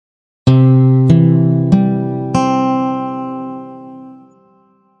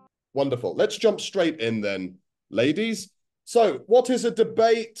Wonderful. Let's jump straight in then, ladies. So, what is a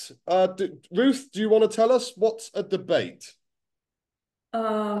debate? Ruth, do you want to tell us what's a debate?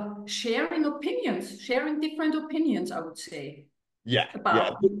 Sharing opinions, sharing different opinions, I would say, Yeah, yeah,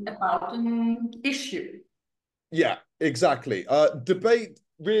 about an issue. yeah, exactly. Debate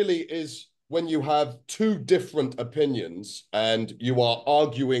really is when you have two different opinions and you are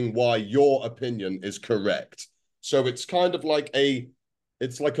arguing why your opinion is correct. So it's like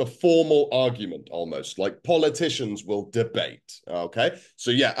a formal argument almost, like politicians will debate. Okay.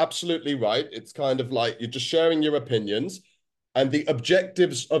 So yeah, absolutely right. It's kind of like you're just sharing your opinions. And the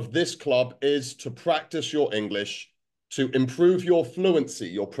objectives of this club is to practice your English, to improve your fluency,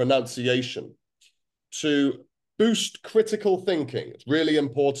 your pronunciation, to boost critical thinking. It's really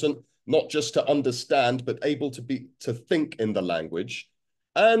important, not just to understand, but able to think in the language,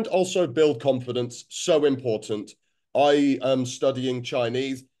 and also build confidence. So important. I am studying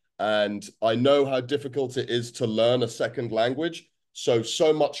Chinese, and I know how difficult it is to learn a second language.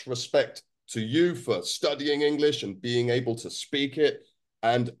 So much respect to you for studying English and being able to speak it.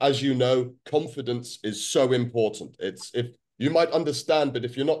 And as you know, confidence is so important. It's if you might understand, but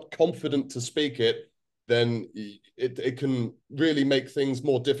if you're not confident to speak it, then it can really make things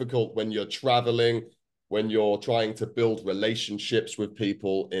more difficult when you're traveling, when you're trying to build relationships with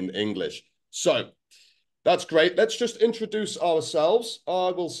people in English. So that's great. Let's just introduce ourselves.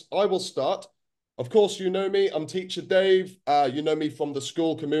 I will start. Of course, you know me. I'm Teacher Dave. You know me from the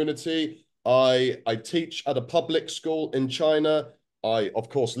school community. I teach at a public school in China. I, of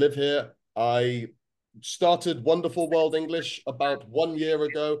course, live here. I started Wonderful World English about 1 year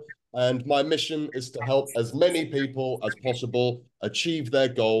ago, and my mission is to help as many people as possible achieve their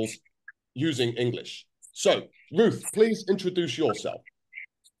goals using English. So, Ruth, please introduce yourself.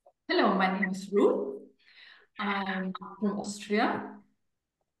 Hello, my name is Ruth. I'm from Austria.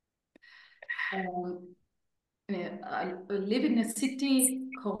 Um, I live in a city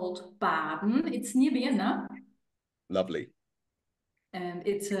called Baden. It's near Vienna, Lovely. and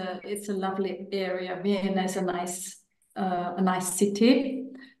it's a lovely area. Vienna is a nice city,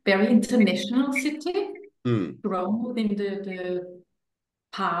 very international city, Mm, grown within the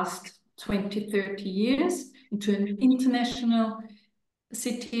past 20, 30 years into an international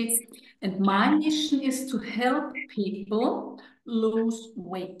city. And my mission is to help people lose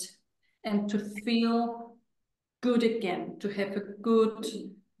weight and to feel good again, to have a good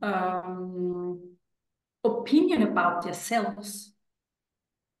um, opinion about mm. themselves.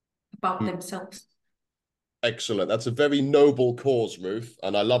 Excellent. That's a very noble cause, Ruth,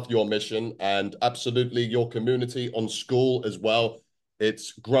 and I love your mission and absolutely your community on Skool as well.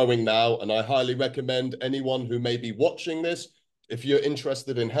 It's growing now, and I highly recommend anyone who may be watching this, if you're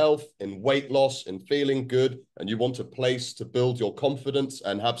interested in health, in weight loss, in feeling good, and you want a place to build your confidence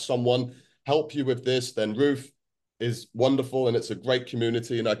and have someone help you with this, then Ruth is wonderful, and it's a great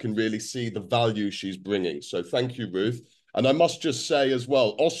community, and I can really see the value she's bringing. So thank you, Ruth. And I must just say as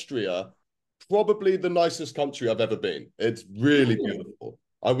well, Austria, probably the nicest country I've ever been. It's really Really? beautiful.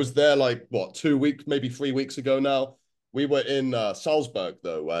 I was there like what, 2 weeks, maybe 3 weeks ago now. We were in Salzburg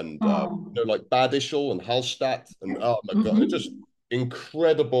though, and Oh. like Bad Ischl and Hallstatt, and oh my God, it just Mhm.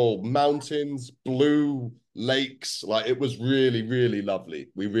 incredible mountains, blue lakes. Like it was really, really lovely.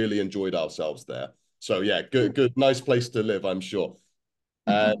 We really enjoyed ourselves there. So yeah, good, nice place to live, I'm sure.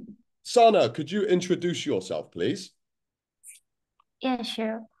 Uh, Sana, could you introduce yourself, please? Yeah,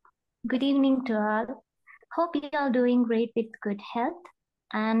 sure. Good evening to all. Hope you are doing great with good health.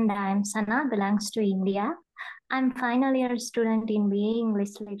 And I'm Sana, belongs to India. I'm final year student in BA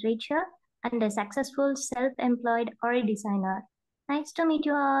English Literature and a successful self-employed art designer. Nice to meet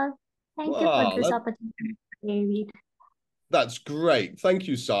you all. Thank you for Wow, this opportunity, David. that's great. Thank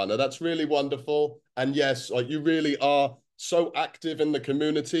you, Sana. That's really wonderful. And yes, like you really are so active in the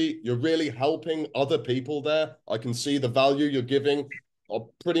community. You're really helping other people there. I can see the value you're giving.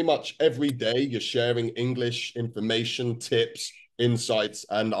 Pretty much every day, you're sharing English information, tips, insights.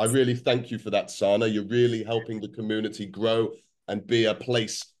 And I really thank you for that, Sana. You're really helping the community grow and be a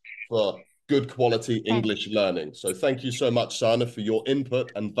place for good quality Thank English learning. So thank you so much, Sana, for your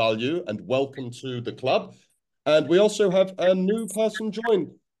input and value, and welcome to the club. And we also have a new person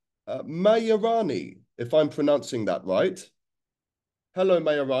join, Mayarani, if I'm pronouncing that right. Hello,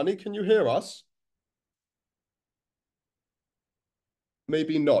 Mayarani. Can you hear us?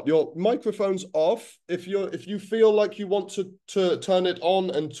 Maybe not. Your microphone's off. If you feel like you want to turn it on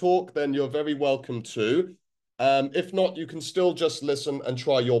and talk, then you're very welcome to. If not, you can still just listen and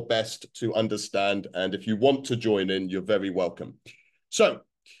try your best to understand. And if you want to join in, you're very welcome. So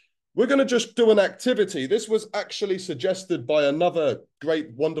We're going to just do an activity. This was actually suggested by another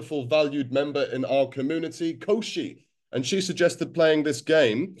great, wonderful, valued member in our community, Koshi, and she suggested playing this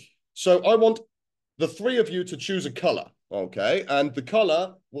game. So I want the three of you to choose a color, okay? And the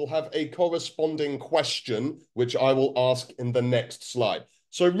color will have a corresponding question, which I will ask in the next slide.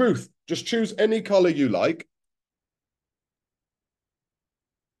 So Ruth, just choose any color you like.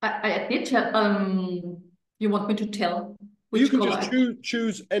 I did tell, you want me to tell You which can color? just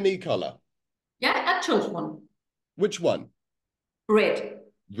choose any color. Yeah, I chose one. Which one? Red.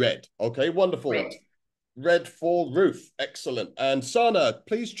 Red. Okay, wonderful. Red. Red for Ruth. Excellent. And Sana,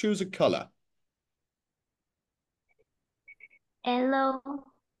 please choose a color. Yellow.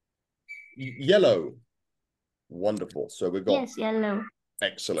 Yellow. Wonderful. So we've got... Yes, yellow.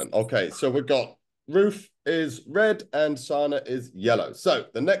 Excellent. Okay, so we've got Ruth is red and Sana is yellow. So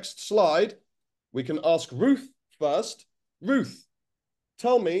the next slide, we can ask Ruth first. Ruth,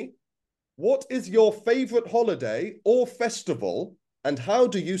 tell me, what is your favorite holiday or festival and how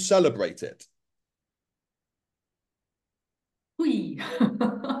do you celebrate it? Hui.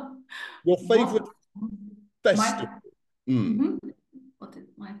 Your favorite festival. What is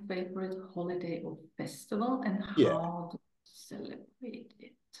my favorite holiday or festival and Yeah. how to celebrate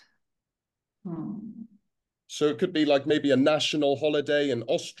it? So it could be like maybe a national holiday in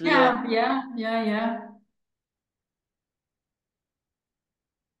Austria. Yeah.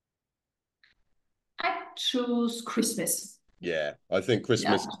 I choose Christmas. Yeah, I think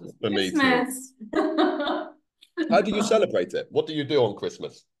Christmas for me too. Christmas. How do you celebrate it? What do you do on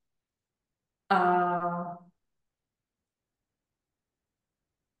Christmas? I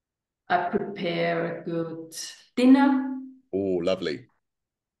prepare a good dinner. Oh, lovely.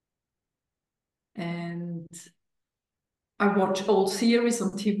 And I watch old series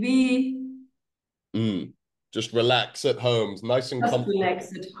on TV. Just relax at home, nice and comfortable.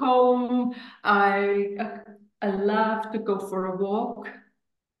 Relax at home. I love to go for a walk.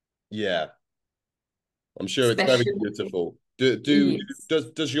 Yeah, I'm sure it's very beautiful.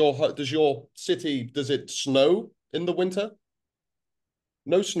 Does your city, does it snow in the winter?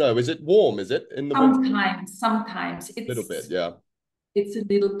 No snow. Is it warm? Is it in the winter? Sometimes it's A little bit, yeah. It's a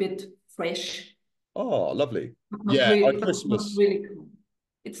little bit fresh. Oh, lovely. Not Yeah, really, at but Christmas. not really cool.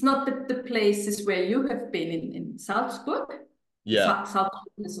 It's not the places where you have been in Salzburg. Yeah. Salzburg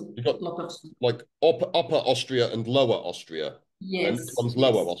is You've got lot of like upper Austria and lower Austria. And this one's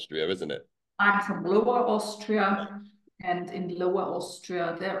lower Austria, isn't it? I'm from Lower Austria, and in Lower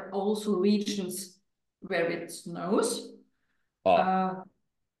Austria there are also regions where it snows. But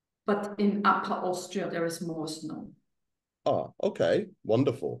in Upper Austria there is more snow. Okay,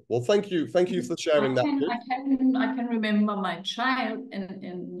 wonderful. Well, thank you for sharing that. I can remember my child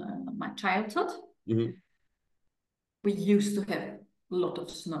in my childhood. We used to have a lot of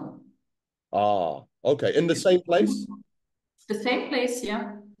snow. Okay. In the same place? The same place,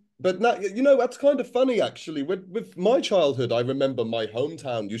 yeah. But now, that's kind of funny, actually. With my childhood, I remember my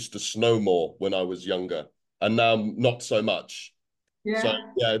hometown used to snow more when I was younger, and now not so much. Yeah. So,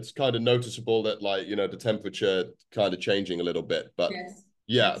 yeah, it's kind of noticeable that, like, the temperature kind of changing a little bit. But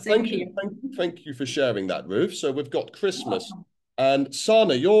yeah, thank you for sharing that, Ruth. So we've got Christmas. And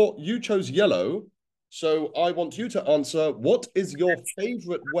Sana, you chose yellow. So I want you to answer, what is your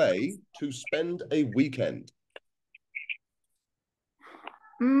favorite way to spend a weekend?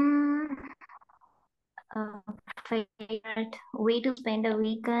 Favorite way to spend a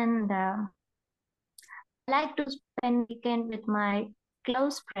weekend. I like to spend weekend with my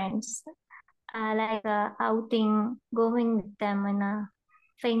close friends. I like outing, going with them in a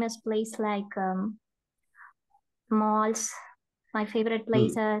famous place like malls, my favorite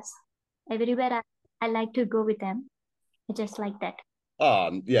places. Everywhere I like to go with them, just like that.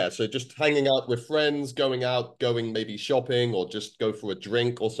 Yeah, so just hanging out with friends, going maybe shopping or just go for a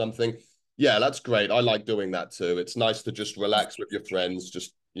drink or something. Yeah, that's great. I like doing that too. It's nice to just relax with your friends,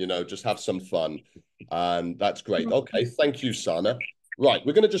 just have some fun. And that's great. Okay, thank you, Sana. Right,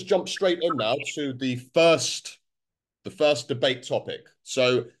 we're going to just jump straight in now to the first debate topic.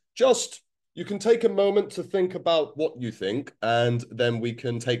 So you can take a moment to think about what you think, and then we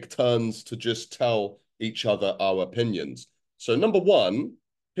can take turns to just tell each other our opinions. So number one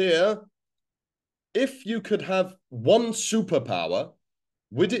here, if you could have one superpower,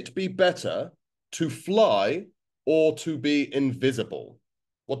 would it be better to fly or to be invisible?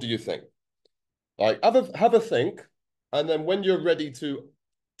 What do you think? Like, have a think, and then when you're ready to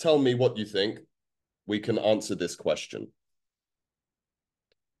tell me what you think, we can answer this question.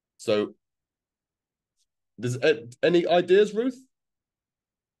 So, any ideas, Ruth?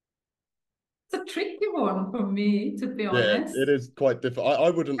 It's a tricky one for me, to be Yeah, honest. it is quite difficult. I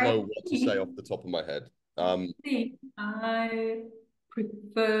wouldn't know I what to say off the top of my head. think I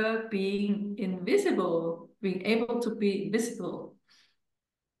prefer being invisible, being able to be invisible.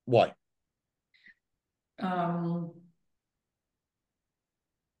 Why? Um,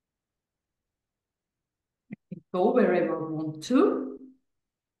 Go wherever I want to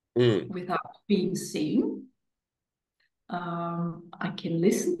without being seen. I can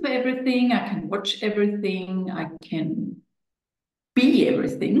listen to everything, I can watch everything, I can be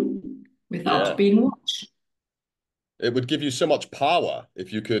everything without Yeah. being watched. It would give you so much power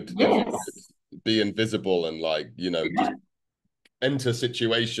if you could Yes. be invisible and like, just enter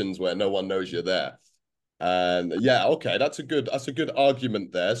situations where no one knows you're there. And yeah, okay, that's a good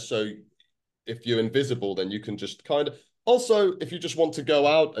argument there. So if you're invisible, then you can just kind of also if you just want to go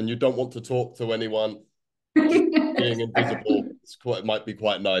out and you don't want to talk to anyone, just being invisible it might be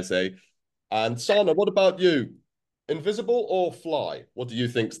quite nice, eh? And Sana, what about you? Invisible or fly? What do you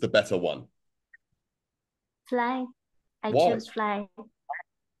think's the better one? Fly. I Why? choose fly.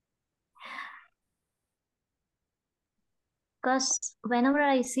 Because whenever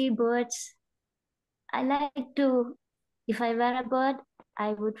I see birds, I like to, if I were a bird, I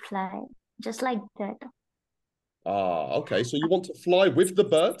would fly. Just like that. Ah, okay. So you want to fly with the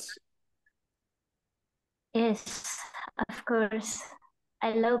birds? Yes, of course.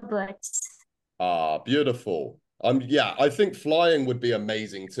 I love birds. Ah, beautiful. Yeah, I think flying would be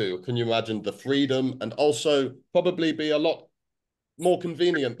amazing too. Can you imagine the freedom and also probably be a lot more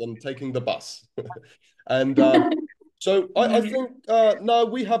convenient than taking the bus? And so I think no,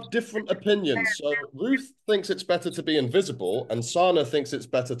 we have different opinions. So Ruth thinks it's better to be invisible, and Sana thinks it's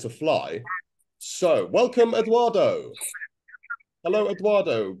better to fly. So welcome, Eduardo. Hello,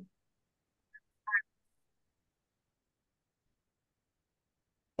 Eduardo.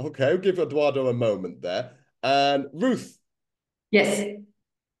 Okay, I'll give Eduardo a moment there. And Ruth, Yes.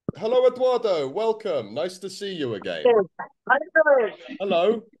 hello, Eduardo. Welcome. Nice to see you again. Hi, good.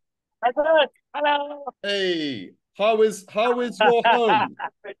 Hello. Hi, good. Hello. Hey, how is your home?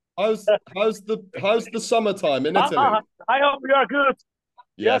 How's the summertime in Italy? I hope you are good.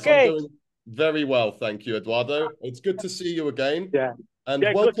 You Yes, I'm okay? doing very well, thank you, Eduardo. It's good to see you again. Yeah. And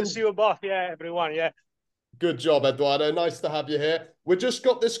Yeah, good to see welcome. you both. Yeah, everyone. Yeah. Good job, Eduardo. Nice to have you here. We just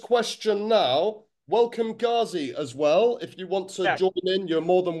got this question now. Welcome, Ghazi, as well. If you want to Yeah. join in, you're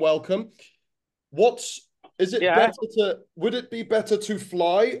more than welcome. Is it Yeah. would it be better to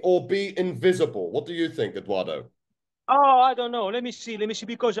fly or be invisible? What do you think, Eduardo? Oh, I don't know. Let me see. Let me see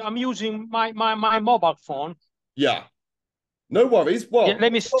because I'm using my mobile phone. Yeah, no worries. Yeah, Well,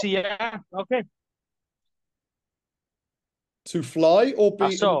 let me see. Yeah. Okay. to fly or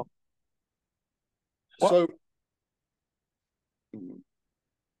So what? so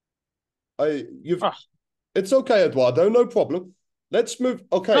I you've Oh, it's okay, Eduardo, no problem. Let's move.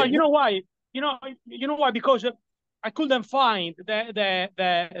 no, Okay. you know why? You know why? Because I couldn't find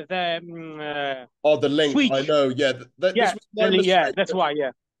Oh, the link. I switch. know. Yeah, this Yeah. was my Yeah. mistake. That's why.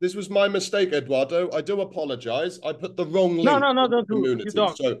 Yeah. This was my mistake, Eduardo. I do apologize. I put the wrong No, link no, no, in the don't do. You community.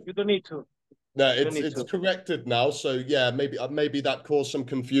 don't. So You don't need to. no, You don't it's need it's to. corrected now. So yeah, maybe that caused some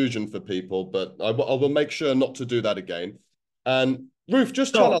confusion for people, but I will make sure not to do that again. And Ruth,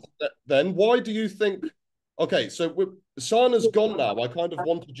 just tell So us then, why do you think? Okay, so Sana's gone now. I kind of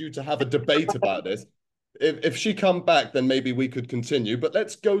wanted you to have a debate about this. If she come back, then maybe we could continue. But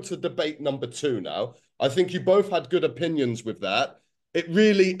let's go to debate number two now. I think you both had good opinions with that. It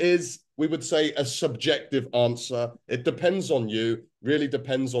really is, we would say, a subjective answer. It depends on you, really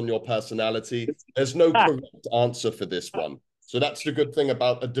depends on your personality. There's no correct answer for this one. So that's the good thing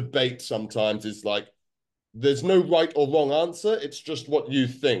about a debate sometimes is like there's no right or wrong answer. It's just what you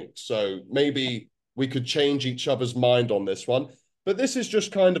think. So maybe we could change each other's mind on this one. But this is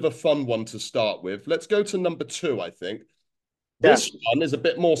just kind of a fun one to start with. Let's go to number two, I think. yeah. This one is a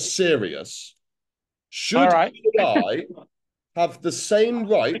bit more serious. All Should right. AI have the same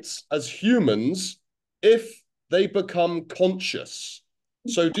rights as humans if they become conscious?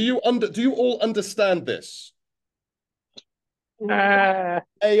 So do you all understand this?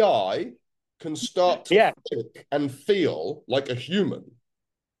 AI can start to Yeah. think and feel like a human.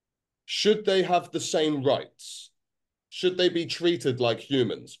 Should they have the same rights? Should they be treated like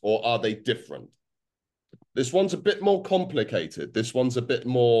humans or are they different? This one's a bit more complicated. This one's a bit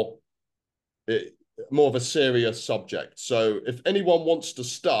more of a serious subject. So if anyone wants to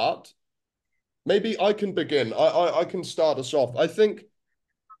start, maybe I can begin. I can start us off. I think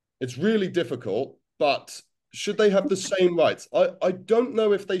it's really difficult, but should they have the same rights? I don't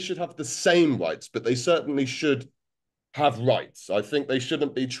know if they should have the same rights, but they certainly should have rights. I think they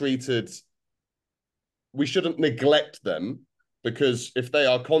shouldn't be treated we shouldn't neglect them, because if they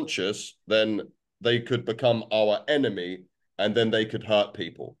are conscious, then they could become our enemy and then they could hurt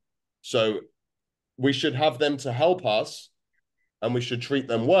people. So we should have them to help us and we should treat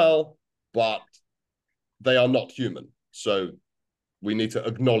them well, but they are not human. So we need to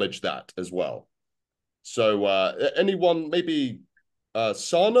acknowledge that as well. So anyone, maybe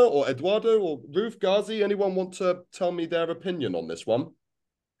Sana or Eduardo or Ruth, Ghazi, anyone want to tell me their opinion on this one?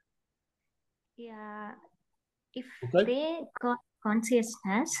 Yeah, if Okay. they got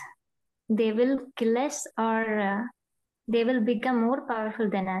consciousness, they will kill us, or they will become more powerful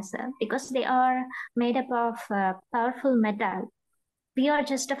than us, because they are made up of powerful metal. We are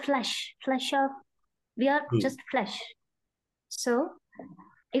just a we are just flesh. So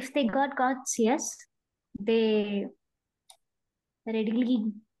if they got conscious, they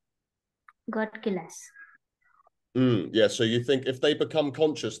readily got kill us. Yeah, so you think if they become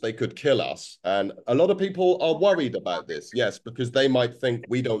conscious, they could kill us. And a lot of people are worried about this, yes, because they might think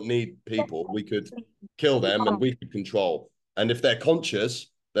we don't need people. We could kill them and we could control. And if they're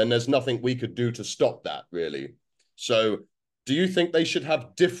conscious, then there's nothing we could do to stop that, really. So do you think they should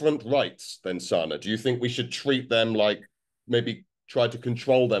have different rights than Sana? Do you think we should treat them like, maybe try to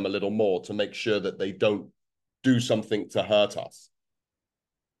control them a little more to make sure that they don't do something to hurt us?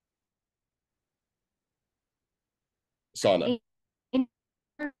 Sana.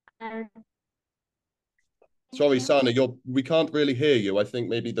 Sorry, Sana, we can't really hear you. I think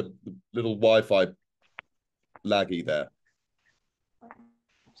maybe the little Wi-Fi laggy there.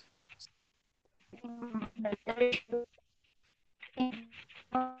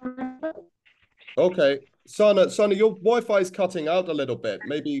 Okay, Sana, your Wi-Fi is cutting out a little bit.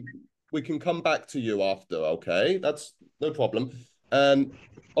 Maybe we can come back to you after, okay? That's no problem. And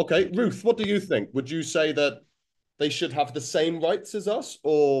okay, Ruth, what do you think? Would you say that they should have the same rights as us,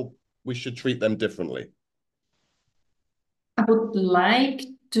 or we should treat them differently? I would like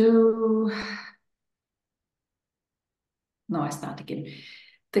to... No, I start again.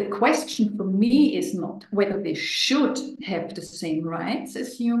 The question for me is not whether they should have the same rights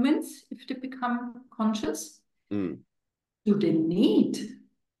as humans if they become conscious. Mm. Do they need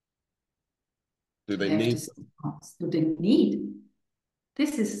Do to they have need the same rights? Do they need?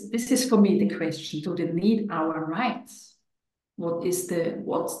 This is for me the question. Do they need our rights? What's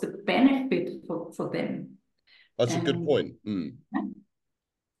the benefit for them? That's a good point.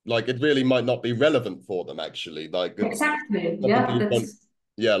 Like, it really might not be relevant for them, actually. Like, Exactly. probably Yeah, won't,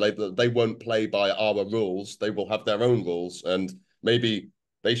 yeah, like they won't play by our rules. They will have their own rules, and maybe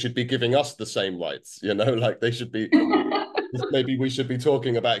they should be giving us the same rights. You know, like they should be. Maybe we should be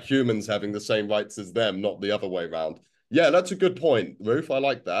talking about humans having the same rights as them, not the other way around. Yeah, that's a good point, Ruth. I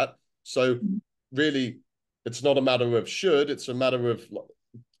like that. So, really, it's not a matter of should. It's a matter of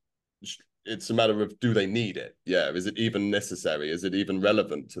do they need it? Yeah, is it even necessary? Is it even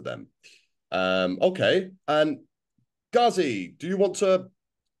relevant to them? Okay. And Ghazi, if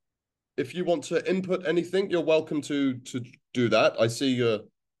you want to input anything, you're welcome to do that. I see you're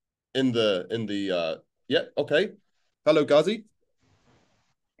in the yeah, okay. Hello, Ghazi.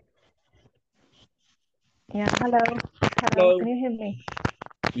 Yeah, hello. Hello. Can you hear me?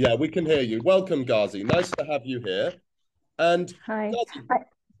 Yeah, we can hear you. Welcome, Ghazi. Nice to have you here. And Hi. Ghazi,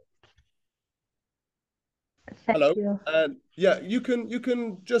 Thank hello. you. And yeah, you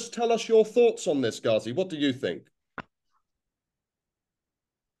can just tell us your thoughts on this, Ghazi. What do you think?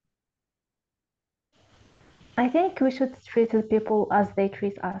 I think we should treat the people as they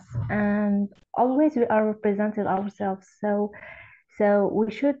treat us, and always we are representing ourselves. So we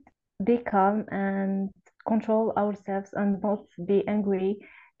should be calm and control ourselves and not be angry.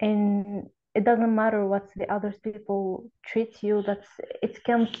 And it doesn't matter what the other people treat you. It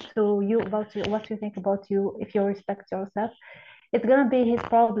comes to you about you, what you think about you. If you respect yourself, it's gonna be his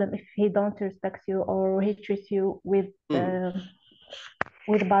problem if he don't respect you or he treats you with a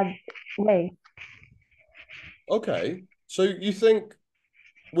bad way. Okay. So you think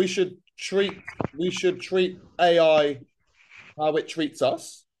we should treat AI how it treats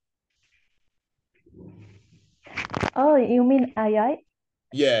us? Oh, you mean AI?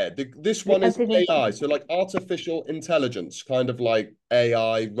 Yeah, this The one is artificial. AI, so like artificial intelligence, kind of like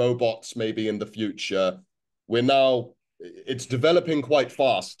AI, robots maybe in the future. It's developing quite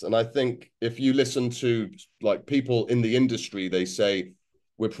fast. And I think if you listen to like people in the industry, they say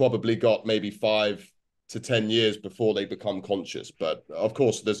we've probably got maybe 5 to 10 years before they become conscious. But of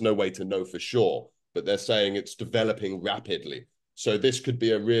course, there's no way to know for sure, but they're saying it's developing rapidly. So this could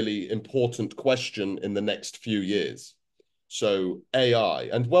be a really important question in the next few years. So AI,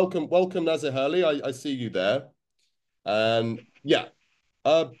 and welcome Nazir Hurley. I see you there. And yeah,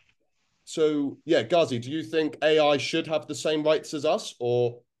 so yeah, Ghazi, do you think AI should have the same rights as us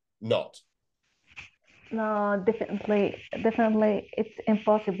or not? No, definitely, it's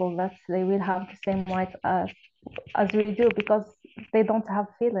impossible that they will have the same rights as we do because they don't have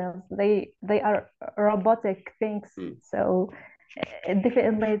feelings. They are robotic things. Hmm. So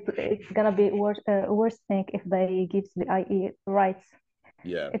definitely, it's gonna be worse thing if they give the IE rights.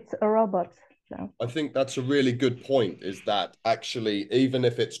 Yeah. It's a robot. So. I think that's a really good point, is that actually, even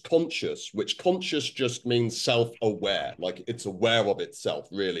if it's conscious, which conscious just means self-aware, like it's aware of itself,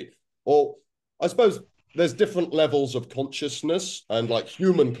 really. Or I suppose there's different levels of consciousness, and like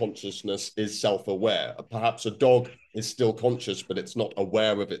human consciousness is self-aware. Perhaps a dog is still conscious, but it's not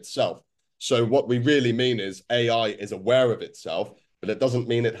aware of itself. So what we really mean is AI is aware of itself, but it doesn't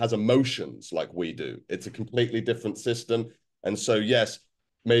mean it has emotions like we do. It's a completely different system. And so, yes,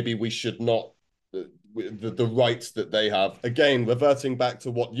 maybe we should not the rights that they have. Again, reverting back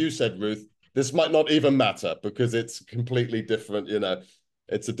to what you said, Ruth, this might not even matter because it's completely different,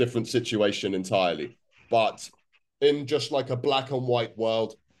 it's a different situation entirely. But in just like a black and white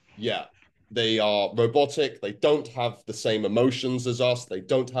world, yeah, they are robotic. They don't have the same emotions as us. They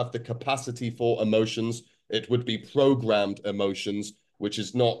don't have the capacity for emotions. It would be programmed emotions, which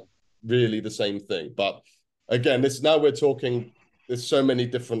is not really the same thing. But again, this now we're talking, there's so many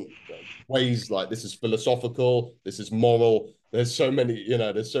different ways, like this is philosophical, this is moral. There's so many,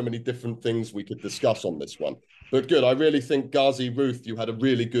 there's so many different things we could discuss on this one. But good, I really think Ghazi, Ruth, you had a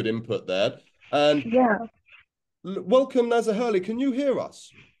really good input there. And Yeah. welcome, Nazar Hurley. Can you hear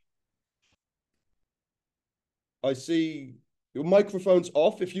us? I see your microphone's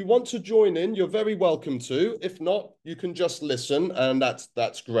off. If you want to join in, you're very welcome to. If not, you can just listen, and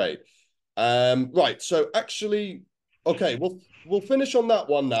that's great. Right. So actually, okay, we'll finish on that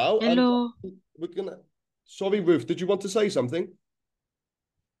one now. Hello. And we're gonna. Sorry, Ruth. Did you want to say something?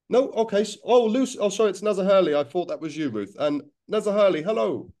 No. Okay. Oh, Lucy. Oh, sorry. It's Nazar Hurley. I thought that was you, Ruth. And Nazar Hurley.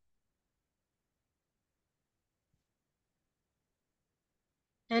 Hello.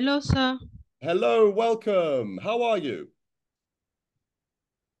 Hello, sir. Hello. Welcome. How are you?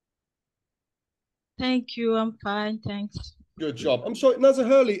 Thank you. I'm fine. Thanks. Good job. I'm sorry, Nazar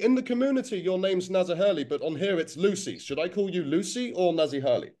Hurley. In the community, your name's Nazar Hurley, but on here it's Lucy. Should I call you Lucy or Nazir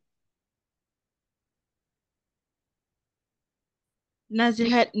Hurley?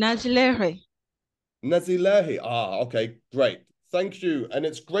 Nazilehi. Nazilehi. Ah, okay, great. Thank you. And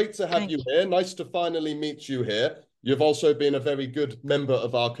it's great to have Thank you you. here. Nice to finally meet you here. You've also been a very good member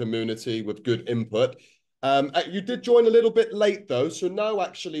of our community with good input. You did join a little bit late though, so now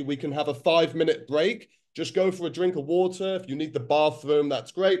actually we can have a 5-minute break. Just go for a drink of water. If you need the bathroom,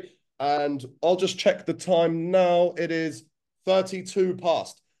 that's great. And I'll just check the time now. It is 32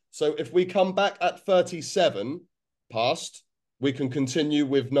 past. So if we come back at 37 past, we can continue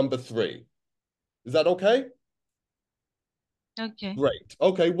with number 3. Is that okay? Okay. Great.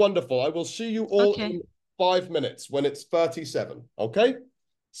 Okay, wonderful. I will see you all Okay. in 5 minutes when it's 37. Okay?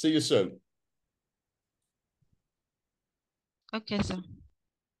 See you soon. Okay, sir.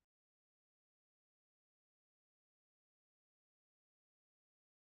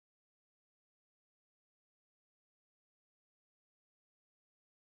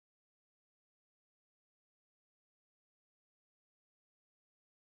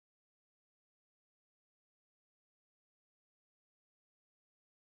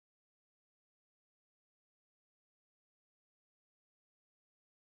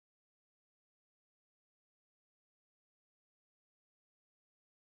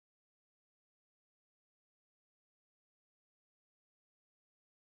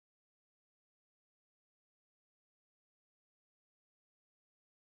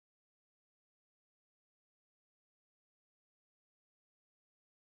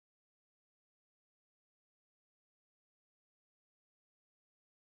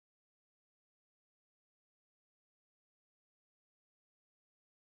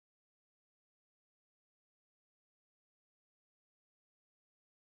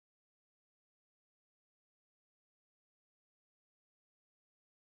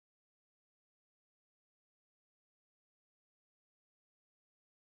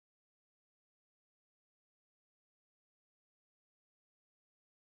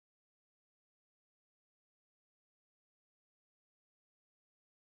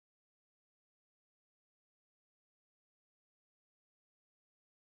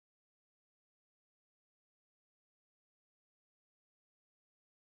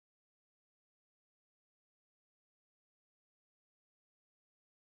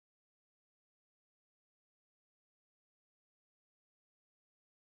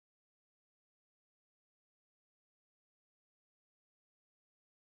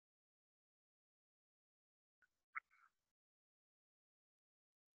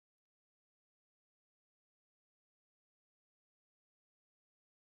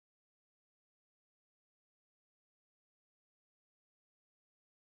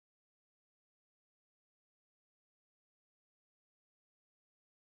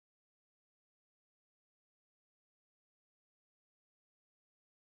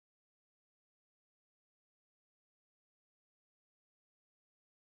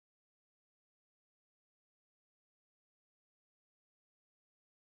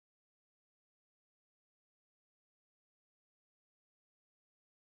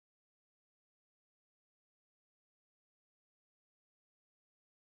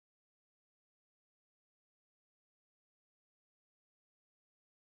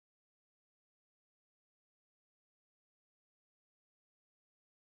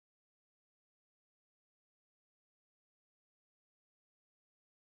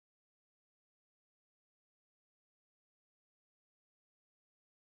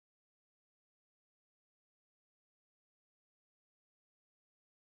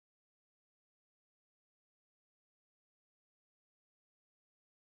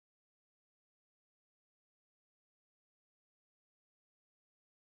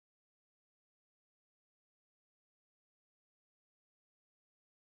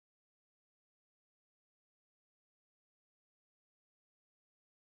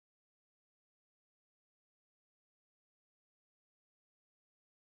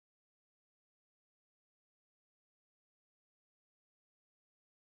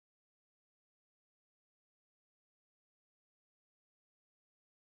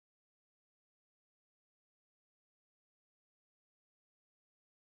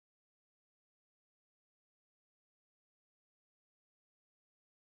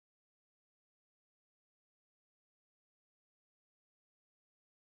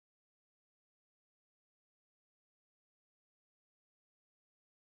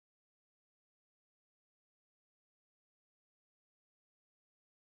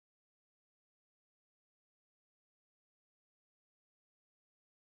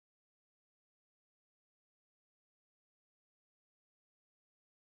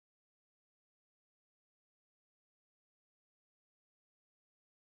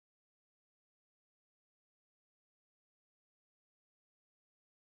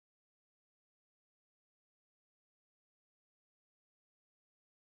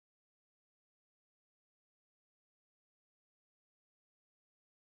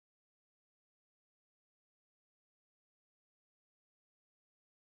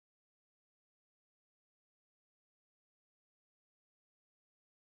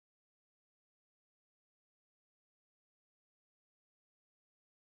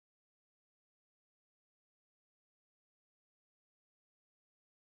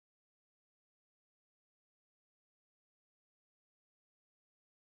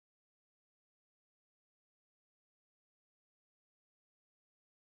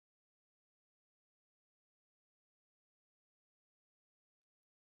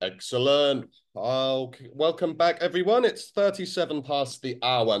 Excellent. Okay. Welcome back, everyone. It's 37 past the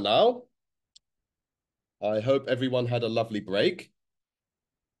hour now. I hope everyone had a lovely break.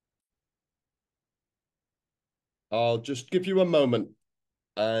 I'll just give you a moment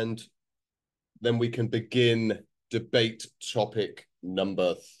and then we can begin debate topic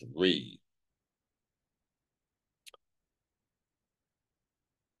number 3.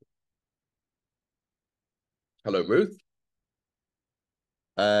 Hello, Ruth.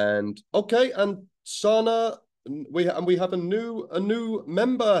 And okay, and Sana, we have a new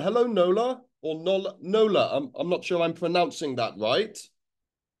member. Hello, Nola or Nola. I'm not sure I'm pronouncing that right.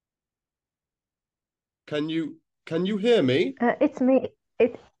 Can you hear me? It's me.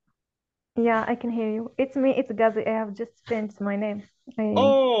 Yeah, I can hear you. It's me. It's Gazi. I have just changed my name.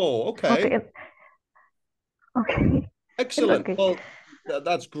 Oh, okay. Okay. Okay. Excellent. Okay. Well,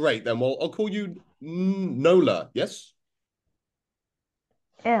 that's great then. Well, I'll call you Nola. Yes?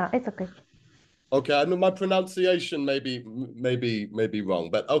 Yeah, it's okay. Okay, I know my pronunciation may be wrong,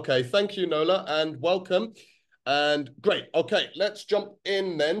 but okay. Thank you, Nola, and welcome. And great. Okay, let's jump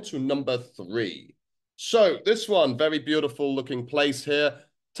in then to number 3. So this one, very beautiful looking place here.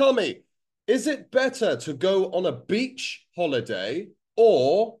 Tell me, is it better to go on a beach holiday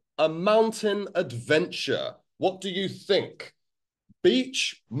or a mountain adventure? What do you think?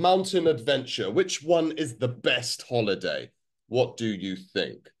 Beach, mountain adventure. Which one is the best holiday? What do you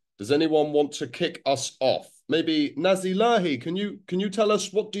think? Does anyone want to kick us off? Maybe Nazilahi, can you tell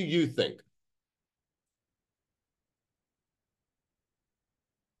us what do you think?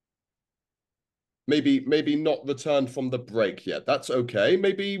 Maybe not returned from the break yet. That's okay.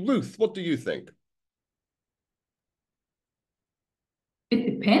 Maybe Ruth, what do you think? It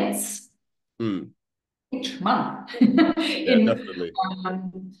depends Hmm. which month. Yeah, definitely.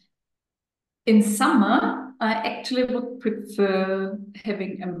 In summer, I actually would prefer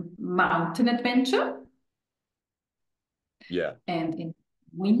having a mountain adventure. Yeah. And in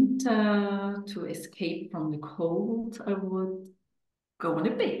winter, to escape from the cold, I would go on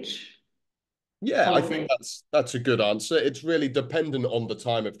the beach. Yeah, I think Holiday. that's a good answer. It's really dependent on the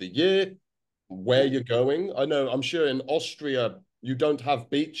time of the year, where you're going. I know, I'm sure in Austria you don't have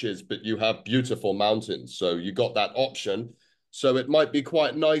beaches, but you have beautiful mountains. So you got that option. So it might be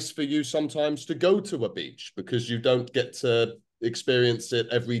quite nice for you sometimes to go to a beach because you don't get to experience it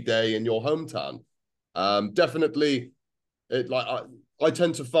every day in your hometown. Definitely, I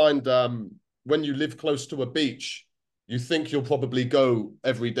tend to find when you live close to a beach, you think you'll probably go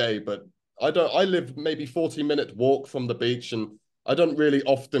every day, but I don't. I live maybe 40-minute walk from the beach, and I don't really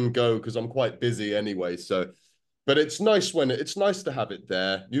often go because I'm quite busy anyway. So, but it's nice when it's nice to have it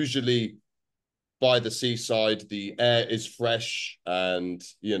there. Usually by the seaside, the air is fresh, and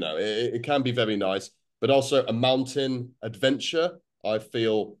it can be very nice. But also a mountain adventure. I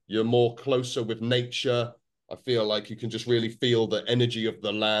feel you're more closer with nature. I feel like you can just really feel the energy of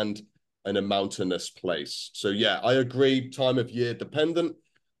the land in a mountainous place. So yeah, I agree. Time of year dependent.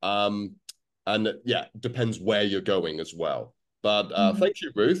 And yeah, depends where you're going as well. But thank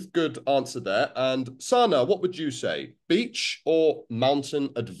you, Ruth. Good answer there. And Sana, what would you say? Beach or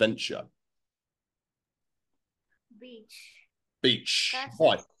mountain adventure? Beach. Beach. Because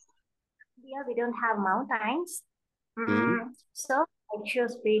Why? here we don't have mountains. Mm, So I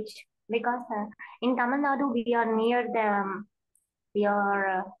choose beach because in Tamil Nadu we are near we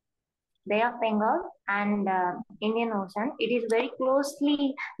are Bay of Bengal and Indian Ocean. It is very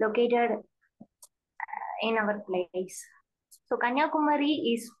closely located in our place. So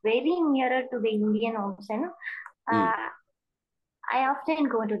Kanyakumari is very nearer to the Indian Ocean. mm. I often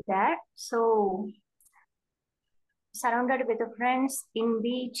go to there. So surrounded with the friends in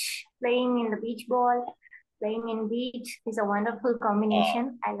beach, playing in the beach ball, playing in beach is a wonderful Ah,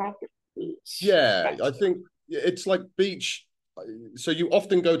 combination. I like the beach. yeah, That's I think it's like beach. So you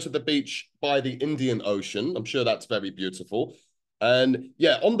often go to the beach by the Indian Ocean. I'm sure that's very beautiful. And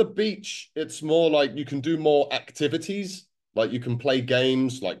yeah, on the beach, it's more like you can do more activities. Like you can play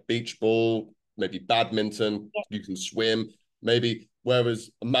games like beach ball, maybe badminton, it. you can swim, maybe.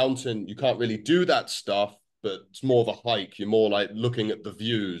 Whereas a mountain, you can't really do that stuff, but it's more of a hike. You're more like looking at the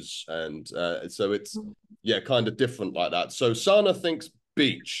views. And so it's, yeah, kind of different like that. So Sana thinks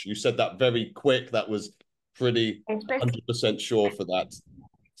beach. You said that very quick. That was pretty Especially 100% sure for that.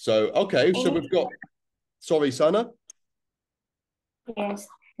 So, okay, so we've got, sorry, Sana? yes,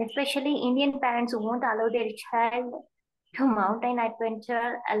 especially Indian parents who won't allow their child to mountain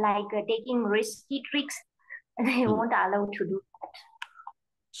adventure like taking risky tricks. They Hmm. won't allow to do.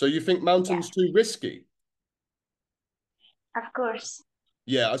 So you think Yeah, mountains too risky? of course.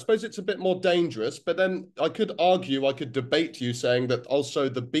 Yeah, I suppose it's a bit more dangerous, but then I could argue, I could debate you saying that also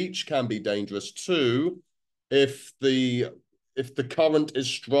the beach can be dangerous too, if the current is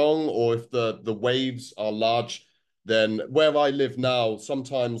strong or if the waves are large. Then where I live now,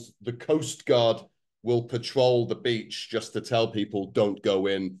 sometimes the Coast Guard will patrol the beach just to tell people don't go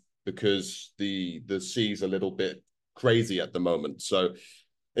in because the sea's a little bit crazy at the moment. So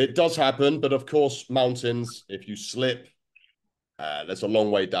it does happen, but of course, mountains, if you slip, there's a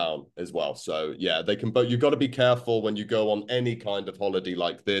long way down as well. So yeah, they can, but you've got to be careful when you go on any kind of holiday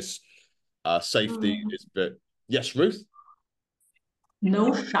like this. Safety is bit. Yes, Ruth?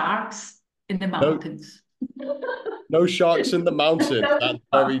 No sharks in the No, mountains. no sharks in the mountains. That's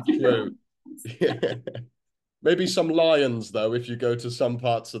very true. Maybe some lions, though, if you go to some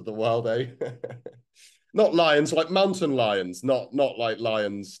parts of the world, eh? Not lions, like mountain lions, not like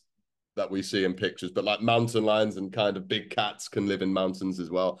lions that we see in pictures, but like mountain lions and kind of big cats can live in mountains as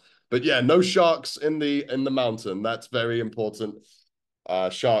well. But yeah, no sharks in the mountain. That's very important.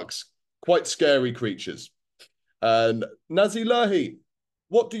 Sharks, quite scary creatures. And Nazilahi,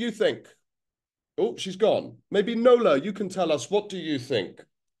 what do you think? Oh, she's gone. Maybe Nola, you can tell us, what do you think?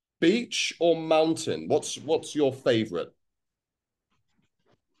 Beach or mountain? What's your favorite?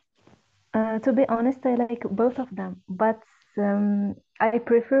 To be honest, I like both of them, but I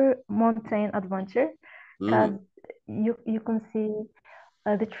prefer mountain adventure because Mm. you can see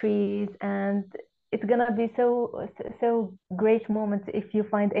the trees, and it's gonna be so great moment if you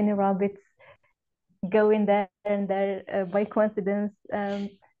find any rabbits going there and there by coincidence.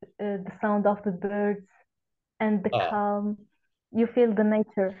 The sound of the birds and the Ah, calm, you feel the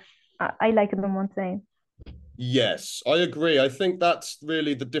nature. I like the mountain. yes, I agree. I think that's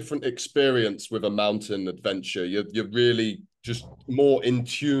really the different experience with a mountain adventure. You're really just more in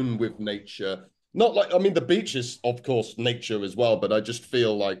tune with nature. Not like, I mean, the beach is of course nature as well, but I just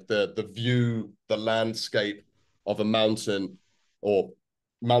feel like the view, the landscape of a mountain or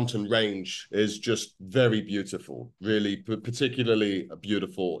mountain range is just very beautiful. Really, particularly a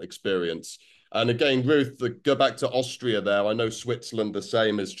beautiful experience. And again, Ruth, go back to Austria there. I know Switzerland the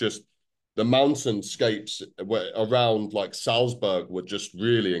same, is just the mountainscapes around like Salzburg were just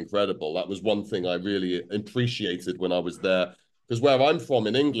really incredible. That was one thing I really appreciated when I was there. Because where I'm from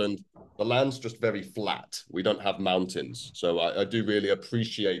in England, the land's just very flat. We don't have mountains. So I do really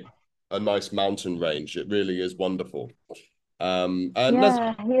appreciate a nice mountain range. It really is wonderful. And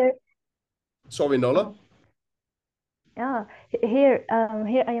Yeah, here, sorry, Nola. oh, yeah, here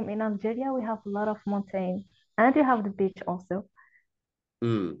I am in Algeria. We have a lot of mountain, and we have the beach also.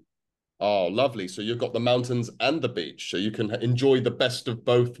 Mm. Oh, lovely. So you've got the mountains and the beach. So you can enjoy the best of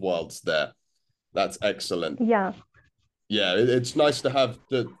both worlds there. That's excellent. Yeah, Yeah, it's nice to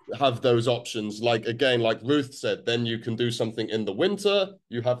have those options. Like again, like Ruth said, then you can do something in the winter.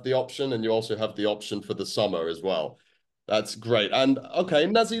 You have the option, and you also have the option for the summer as well. That's great. And okay,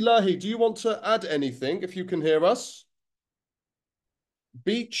 Nazilahi, do you want to add anything if you can hear us?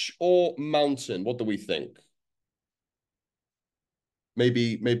 Beach or mountain? What do we think?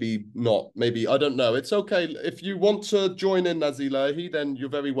 Maybe not. Maybe, I don't know. It's okay. If you want to join in, Nazilahi, then you're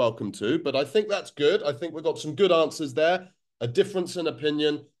very welcome to. But I think that's good. I think we've got some good answers there. A difference in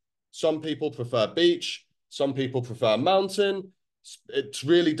opinion. Some people prefer beach. Some people prefer mountain. It's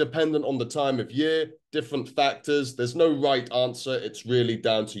really dependent on the time of year, different factors. There's no right answer. It's really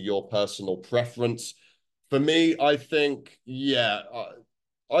down to your personal preference. For me, I think, yeah,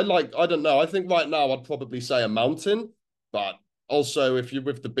 I don't know. I think right now I'd probably say a mountain, but also if you're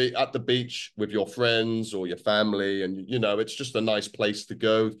with at the beach with your friends or your family, and you know, it's just a nice place to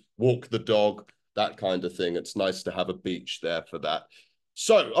go, walk the dog, that kind of thing. It's nice to have a beach there for that.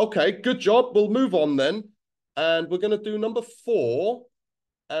 So, okay, good job. We'll move on then. And we're going to do number 4.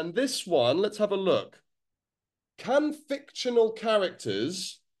 And this one, let's have a look. Can fictional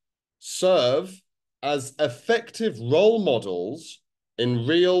characters serve as effective role models in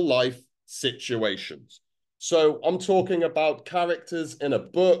real life situations? So I'm talking about characters in a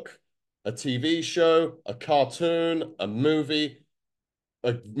book, a TV show, a cartoon, a movie,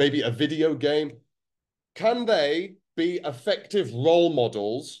 maybe a video game. Can they be effective role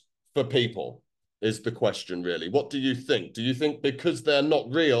models for people? Is the question really. What do you think? Do you think because they're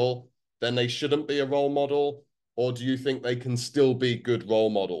not real, then they shouldn't be a role model? Or do you think they can still be good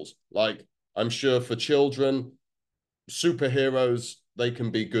role models? Like, I'm sure for children, superheroes, they can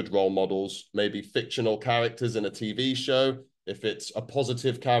be good role models, maybe fictional characters in a TV show. If it's a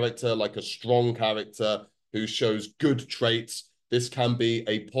positive character, like a strong character who shows good traits, this can be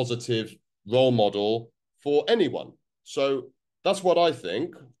a positive role model for anyone. So That's what I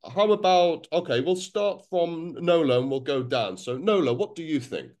think. How about, okay, we'll start from Nola and we'll go down. So Nola, what do you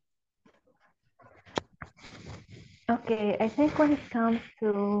think? Okay, I think when it comes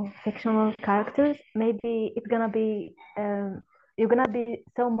to fictional characters, maybe it's gonna be you're gonna be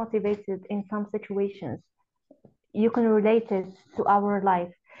so motivated in some situations. You can relate it to our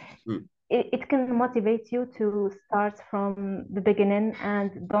life. Hmm. It can motivate you to start from the beginning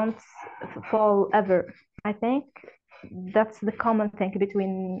and don't fall ever. I think that's the common thing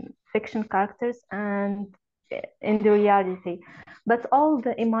between fiction characters and in the reality. But all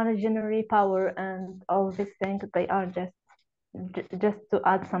the imaginary power and all these things, they are just to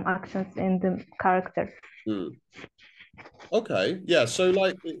add some actions in the character. Hmm. Okay, yeah. So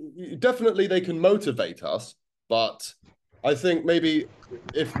like, definitely they can motivate us, but I think maybe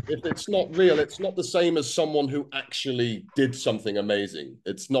if it's not real, it's not the same as someone who actually did something amazing.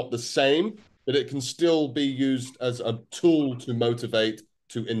 It's not the same, but it can still be used as a tool to motivate,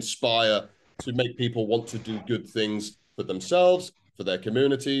 to inspire, to make people want to do good things for themselves, for their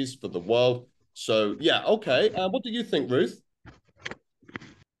communities, for the world. So yeah, okay. What do you think, Ruth?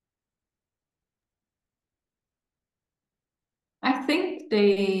 I think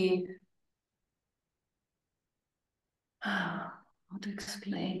they, how to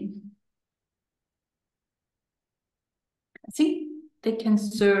explain? I think they can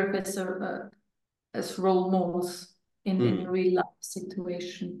serve as role models in Hmm. real life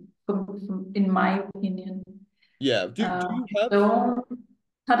situation, in my opinion. Yeah. Do you have So,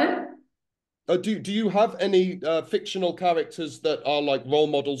 pardon? do you have any fictional characters that are like role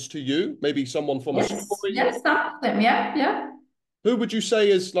models to you? Maybe someone from a Yes, story? yes, some of them, yeah, yeah. Who would you say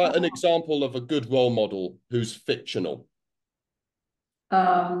is like an example of a good role model who's fictional?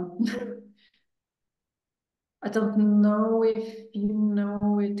 Um, I don't know if you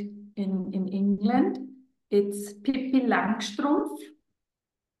know it in England. It's Pippi Langstrumpf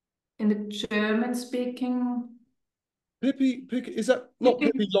in the German speaking. Pippi, is that not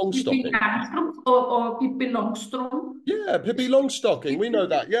Pippi, Pippi Pippi Longstocking? Langstrumpf or Pippi Longstrumpf. Yeah, Pippi Longstocking. We know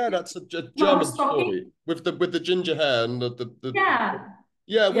that. Yeah, that's a German Longstocking. story with the ginger hair and the Yeah,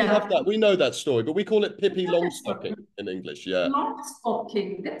 yeah, we have yeah. that. We know that story, but we call it Pippi Yeah, that's Longstocking right. in English. Yeah.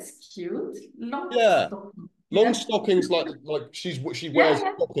 Longstocking. That's cute. Yeah. Longstocking. Long Yeah. stockings, like she Yeah, wears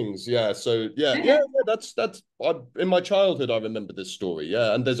yeah, stockings. Yeah. So yeah, yeah, yeah, yeah. That's in my childhood. I remember this story.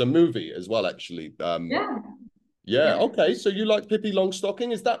 Yeah, and there's a movie as well, actually. yeah, Yeah. yeah. Okay. So you like Pippi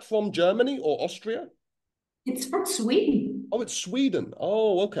Longstocking? Is that from Germany or Austria? It's from Sweden. Oh, it's Sweden.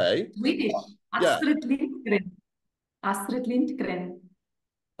 Oh, okay. Swedish. Yeah. Astrid Lindgren. Astrid Lindgren.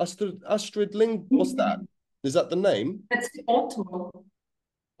 Astrid Ling. What's that? Lindgren. Is that the name? That's the author.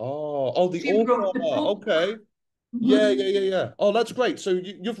 Oh, the She wrote the author. book. Okay. Yeah, Mhm. yeah, yeah, yeah. Oh, that's great. So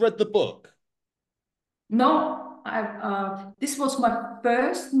you've read the book. No, this was my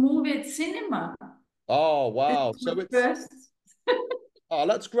first movie at cinema. Oh, This wow. was my So it's first. oh,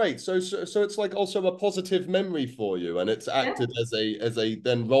 that's great. So it's like also a positive memory for you, and it's Yeah, acted as a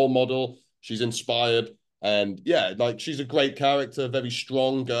then role model. She's inspired, and yeah, like she's a great character, very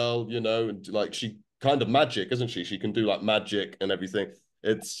strong girl, and like she kind of magic, isn't she? She can do like magic and everything.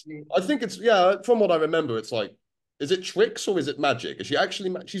 It's I think it's yeah, from what I remember, it's like, is it tricks or is it magic? Is she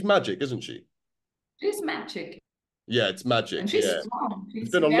actually she's magic, isn't she? she's magic. Yeah, it's And magic. she's Yeah. strong. It's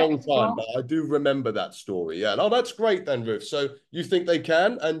She's been a very long time, strong. but I do remember that story. Yeah. Oh, that's great then, Ruth. So you think they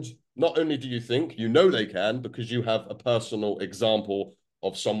can, and not only do you think, you know they can because you have a personal example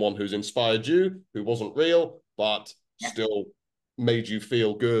of someone who's inspired you, who wasn't real, but Yeah, still made you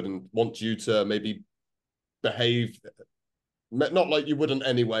feel good and want you to maybe behave not like you wouldn't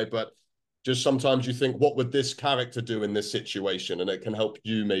anyway, but just sometimes you think, what would this character do in this situation? And it can help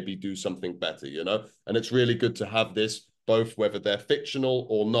you maybe do something better. And it's really good to have this, both whether they're fictional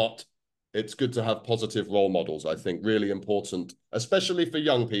or not. It's good to have positive role models, I think, really important, especially for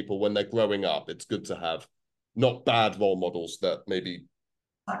young people when they're growing up. It's good to have not bad role models that maybe,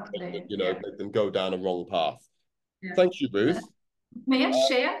 exactly. Yeah, make them go down a wrong path. yeah. Thank you, Uh, Ruth. may I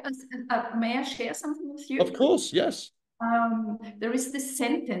share something with Of you? course, yes. There is this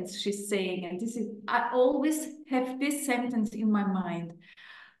sentence she's saying, and this is I always have this sentence in my mind.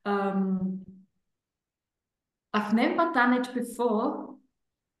 Um, I've never done it before,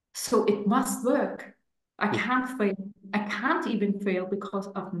 so it must work. I can't fail. I can't even fail because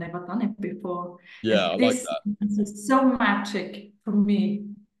I've never done it before. Yeah, I And like this that. is so magic for me.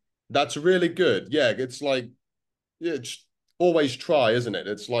 That's really good. Yeah, it's like yeah, just always try, isn't it?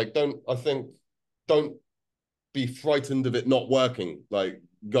 It's like don't be frightened of it not working. Like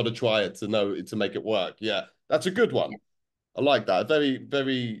got to try it to know to make it work. Yeah, that's a good one. I like that. Very,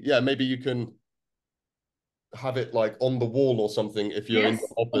 very, yeah, maybe you can have it like on the wall or something if you're in Yes.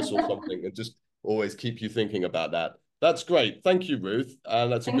 the office or something, and just always keep you thinking about that. That's great. Thank you, Ruth.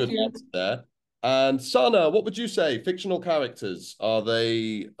 And that's a Thank good you. answer there. And Sana, what would you say? Fictional characters, are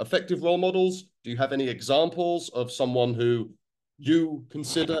they effective role models? Do you have any examples of someone who you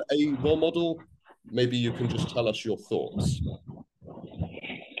consider a role model? Maybe you can just tell us your thoughts.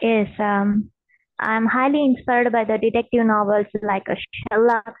 Yes, I'm highly inspired by the detective novels like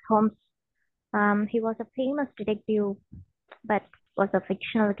Sherlock Holmes. He was a famous detective, but was a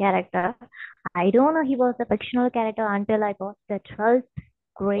fictional character. I don't know he was a fictional character until I got the 12th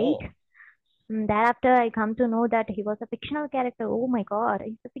grade. Oh. Thereafter, I come to know that he was a fictional character. Oh my God,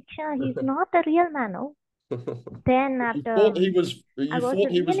 he's a fictional. He's not a real man. Oh. Then You after, thought he was I you was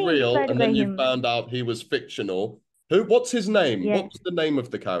thought he was really real, inspired and by then you him. found out he was fictional. What's his name? What Yes, was the name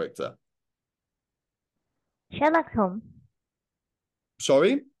of the character? Sherlock Holmes.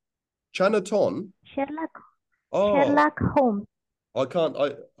 Sorry? Chanaton? Sherlock Oh, Sherlock Holmes. I can't.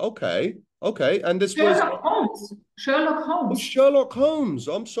 Okay. Okay. And this was Sherlock Holmes. Sherlock oh, Holmes. Sherlock Holmes.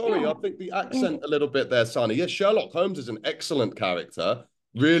 I'm sorry. Yeah. I think the Yes, accent a little bit there, Sonny. Yes, Sherlock Holmes is an excellent character.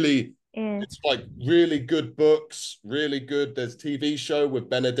 Really, yes, it's like really good books, really good. There's TV show with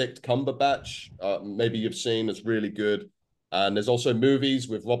Benedict Cumberbatch. Maybe you've seen. It's really good. And there's also movies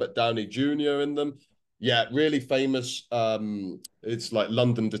with Robert Downey Jr. in them. Yeah, really famous. It's like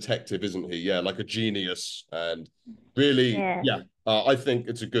London Detective, isn't he? Yeah, like a genius and really, yes. yeah. I think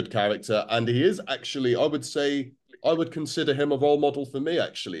it's a good character, and he is actually, I would say, I would consider him a role model for me,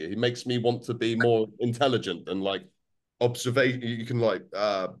 actually. He makes me want to be more intelligent and like observation. You can like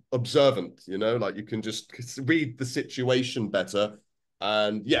observant, like you can just read the situation better.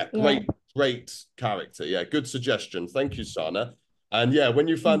 And yeah, Yes. great character. Yeah, good suggestion. Thank you, Sana. And yeah, when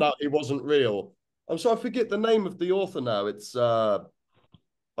you found Mm. out he wasn't real, I'm sorry, I forget the name of the author now. It's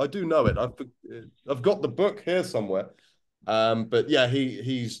I do know it. I've got the book here somewhere. But yeah,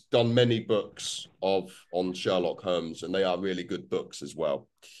 he's done many books on Sherlock Holmes, and they are really good books as well.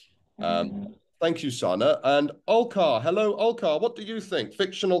 Thank you, Sana. And Olkar, hello, Olkar. What do you think?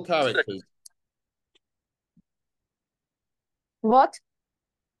 Fictional characters. What?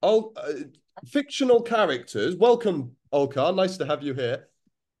 Oh, fictional characters. Welcome, Olkar. Nice to have you here.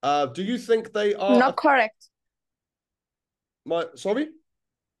 Do you think they are Not correct. sorry?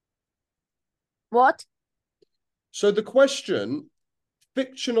 What? So the question,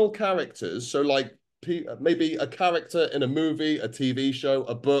 fictional characters, so like maybe a character in a movie, a TV show,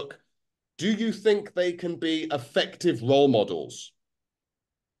 a book, do you think they can be effective role models?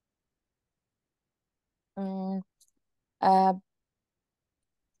 Mm, uh,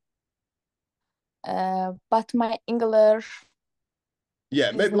 but my English Yeah,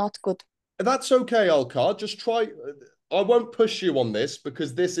 is maybe not good. that's okay, Alcar. Just try. I won't push you on this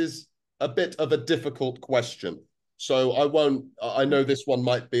because this is a bit of a difficult question. So I won't. I know this one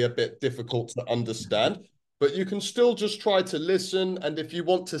might be a bit difficult to understand, but you can still just try to listen. And if you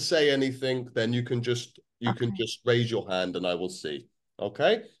want to say anything, then you can just Okay. raise your hand, and I will see.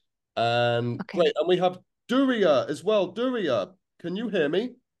 Okay. And Okay. great. And we have Duria as well. Duria, can you hear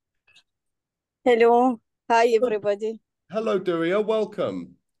me? Hello. Hi, everybody. Hello, Duria.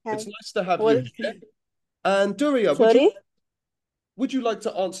 Welcome. It's Hi. nice to have you Well, here. And Duria, sorry. would you like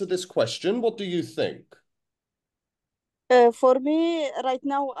to answer this question? What do you think? For me, right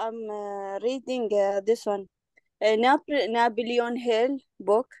now, I'm reading this one, Napoleon Hill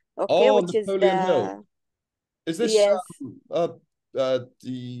book. Okay, Oh, which is Napoleon Hill. the Is this yes,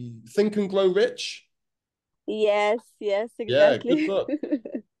 the Think and Grow Rich? yes, Yeah, good exactly. book.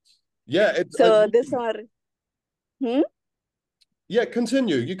 Yeah, it's So this one. Hmm? yeah,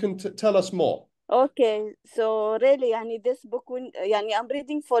 continue. You can tell us more. Okay, so really, this book when I'm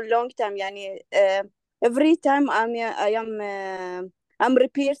reading for a long time. Every time I'm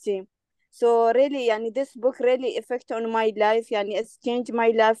repeating. So really, this book really affect on my life. It's changed my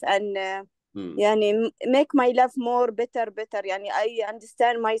life and make my life more better. I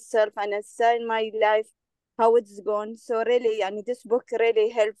understand myself and understand my life how it's gone. So really, this book really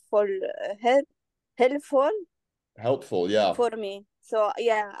helpful Helpful, yeah. for me. So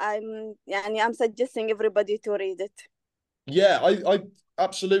yeah, I'm suggesting everybody to read it. Yeah, I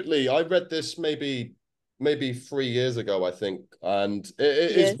absolutely. I read this maybe 3 years ago, I think, and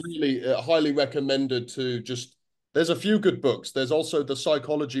it is Yes, really highly recommended to just. There's a few good books. There's also The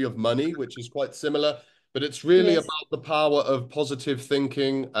Psychology of Money, which is quite similar, but it's really yes, about the power of positive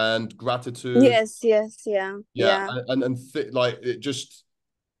thinking and gratitude. yes, yeah, Yeah, yeah. like it just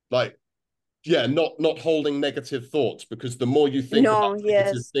like yeah, not holding negative thoughts because the more you think about No,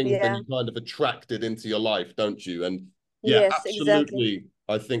 negative yes, things, then yeah, you kind of attract it into your life, don't you? And yeah, yes, exactly. absolutely.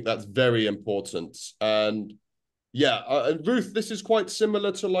 I think that's very important. And Yeah, and Ruth, this is quite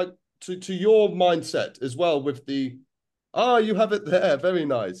similar to like to your mindset as well with the you have it there. Very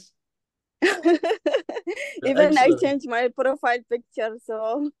nice. Even I Excellent. changed my profile picture,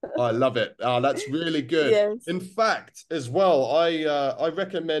 so I love it. That's really good. yes. In fact, as well, I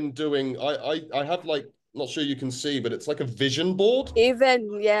recommend doing I have like not sure you can see, but it's like a vision board.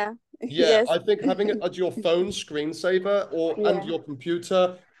 Even yeah. Yeah, Yes. I think having it as your phone screensaver or and Yeah. your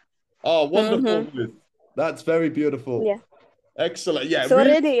computer. Oh, wonderful, Mm-hmm. Ruth. That's very beautiful. Yeah. Excellent. Yeah, So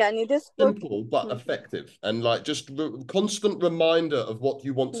really really, yani this book. simple but Mhm. effective and like just constant reminder of what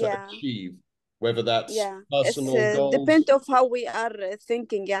you want to Yeah. achieve, whether that's Yeah, it's personal depend goals. of how we are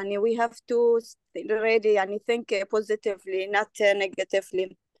thinking. يعني we have to really يعني think positively, not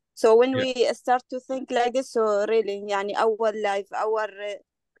negatively. So when Yeah. we start to think like this, so really يعني our life, our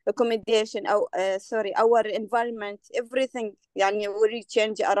accommodation, sorry, our environment, everything يعني will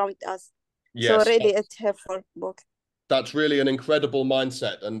change around us. So Yes, really, it's helpful book. that's really an incredible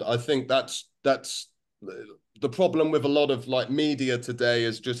mindset, and I think that's the problem with a lot of like media today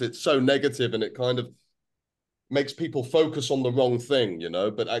is just it's so negative and it kind of makes people focus on the wrong thing, you know,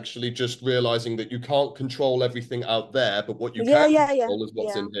 but actually just realizing that you can't control everything out there, but what you Yeah, can yeah, yeah, control is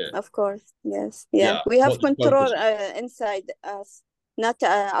what's yeah. in here. Of course, yes, yeah. Yeah, We have what you focus control on. inside us, not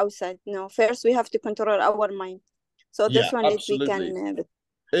outside. No, first we have to control our mind. So Yeah, this one, it we absolutely. can.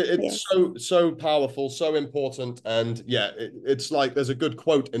 It's Yes. so powerful, so important, and yeah, it's like there's a good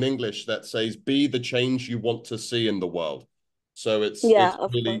quote in English that says, "Be the change you want to see in the world." So Yeah, it's of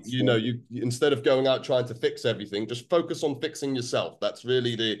really course. you know Yeah. you instead of going out trying to fix everything, just focus on fixing yourself. That's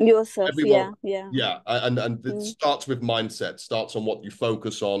really the Yourself. everyone. Yeah, yeah. Yeah, and it Mm. starts with mindset. Starts on what you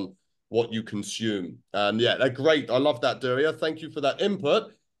focus on, what you consume, and yeah, they're great. I love that, Daria. Thank you for that input.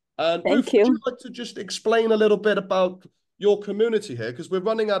 And Ruth, Thank would you you. like to just explain a little bit about your community here because we're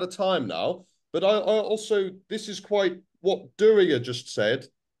running out of time now. But I also, this is quite what Duria just said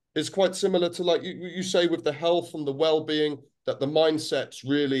is quite similar to like you say with the health and the well-being that the mindset's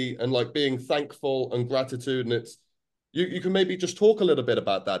really and like being thankful and gratitude and it's you can maybe just talk a little bit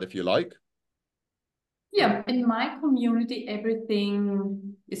about that if you like. Yeah, in my community,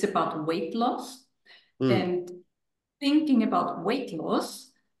 everything is about weight loss. Mm. And thinking about weight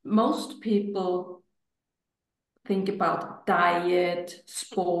loss, most people think about diet,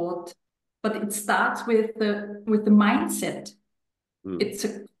 sport, but it starts with the mindset. Mm. It's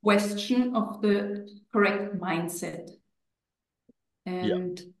a question of the correct mindset. Yeah.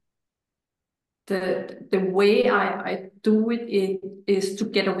 And the way I do it is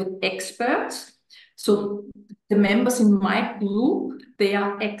together with experts. So the members in my group, they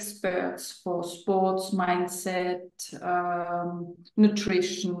are experts for sports, mindset,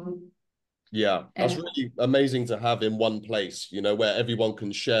 nutrition. Yeah, that's And really amazing to have in one place, you know, where everyone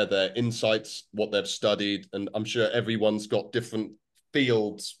can share their insights, what they've studied, and I'm sure everyone's got different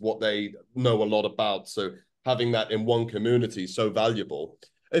fields, what they know a lot about. So having that in one community is so valuable.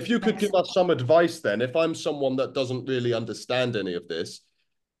 If you could give us some advice then, if I'm someone that doesn't really understand any of this,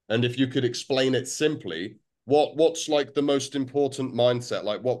 and if you could explain it simply, what's like the most important mindset?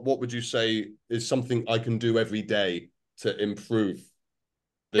 Like what would you say is something I can do every day to improve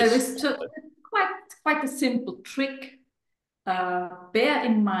there this? is just quite a simple trick. Bear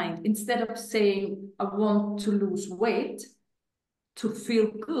in mind, instead of saying, I want to lose weight to feel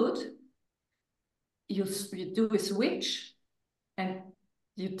good, you do a switch and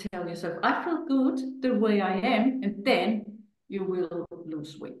you tell yourself, I feel good the way I am, and then you will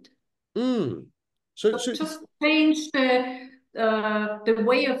lose weight. Mm. So Just change the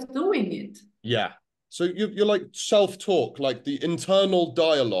way of doing it. yeah. So you're like self-talk, like the internal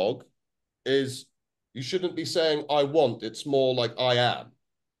dialogue is you shouldn't be saying I want, it's more like I am.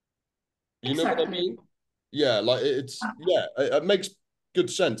 You know what I Exactly. mean? Yeah, like it's yeah, it makes good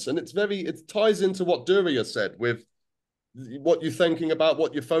sense. And it's very it ties into what Duria said with what you're thinking about,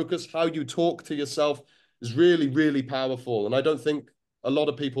 what you focus, how you talk to yourself is really, really powerful. And I don't think a lot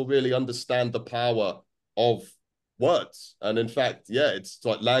of people really understand the power of words. And in fact, yeah, it's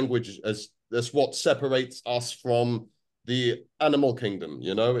like language as that's what separates us from the animal kingdom.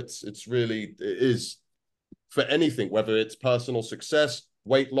 You know, it's really it is for anything, whether it's personal success,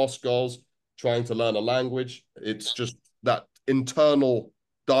 weight loss goals, trying to learn a language. It's just that internal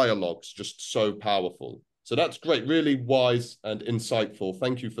dialogue's just so powerful. So that's great, really wise and insightful.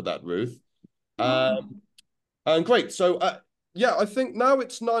 Thank you for that, Ruth. And great. So yeah, I think now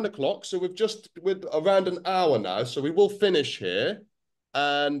it's 9 o'clock. So we're around an hour now. So we will finish here.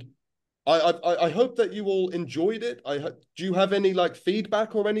 And I hope that you all enjoyed it. Do you have any like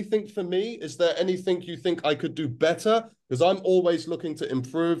feedback or anything for me? Is there anything you think I could do better? Because I'm always looking to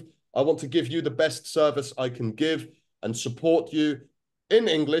improve. I want to give you the best service I can give and support you in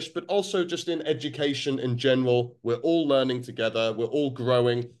English, but also just in education in general. We're all learning together. We're all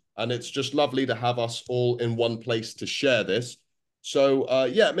growing. And it's just lovely to have us all in one place to share this. So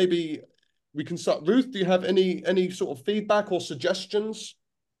yeah, maybe we can start. Ruth, do you have any sort of feedback or suggestions?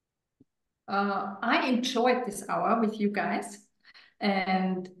 I enjoyed this hour with you guys,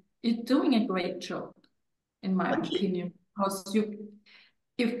 and you're doing a great job, in my opinion, because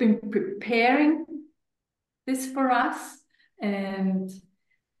you've been preparing this for us, and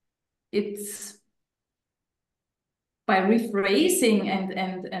it's by rephrasing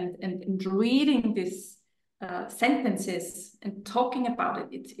and reading these sentences and talking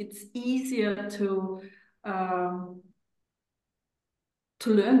about it, it's easier to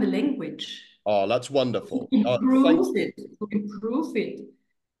learn the language. Oh, that's wonderful. Improve it. To improve it.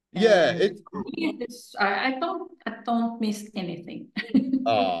 Yeah, I don't miss anything.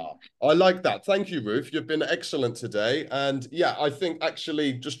 I like that. Thank you, Ruth. You've been excellent today. And yeah, I think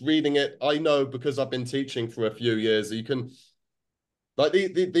actually just reading it, I know because I've been teaching for a few years, you can, like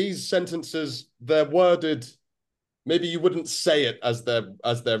these sentences, they're worded, maybe you wouldn't say it as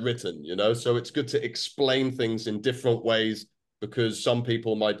they're written, you know? So it's good to explain things in different ways because some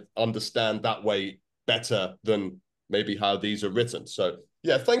people might understand that way better than maybe how these are written. So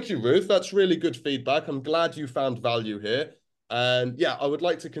yeah, thank you, Ruth. That's really good feedback. I'm glad you found value here. And yeah, I would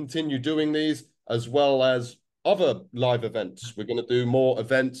like to continue doing these as well as other live events. We're going to do more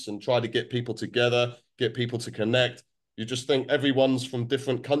events and try to get people together, get people to connect. You just think everyone's from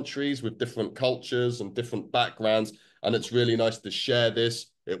different countries with different cultures and different backgrounds, and it's really nice to share this.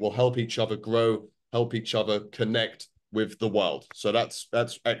 It will help each other grow, help each other connect with the world. So that's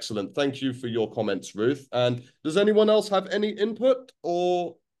excellent. Thank you for your comments, Ruth. And does anyone else have any input,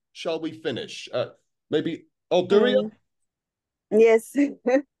 or shall we finish? Maybe Duria? Yes.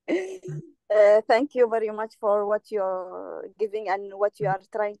 Thank you very much for what you're giving and what you are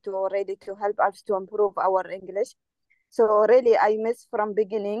trying to already to help us to improve our English. So really, I miss from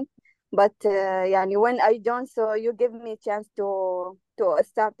beginning, but يعني when I joined, so you give me a chance to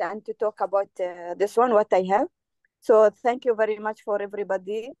start and to talk about this one what I have. So thank you very much for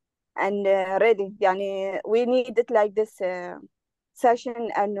everybody, and really, يعني we need it like this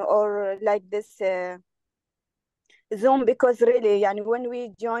session and or like this Zoom, because really, يعني when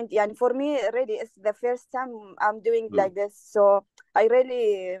we joined, يعني for me really it's the first time I'm doing like this, so I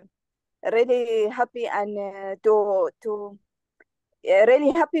really happy and to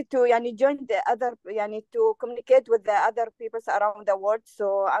really happy to يعني join the other يعني to communicate with the other people around the world.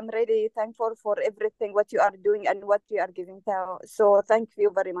 So I'm really thankful for everything what you are doing and what you are giving. So thank you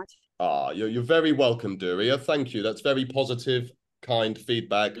very much. You're very welcome, Duria. Thank you. That's very positive, kind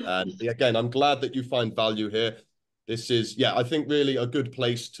feedback. And again, I'm glad that you find value here. This is, yeah, I think really a good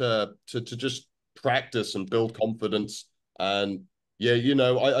place to just practice and build confidence. And yeah, you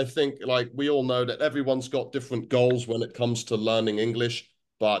know, I think like we all know that everyone's got different goals when it comes to learning English,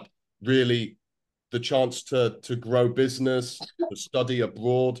 but really the chance to grow business, to study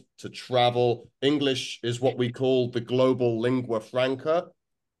abroad, to travel. English is what we call the global lingua franca,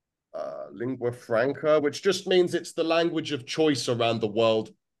 which just means it's the language of choice around the world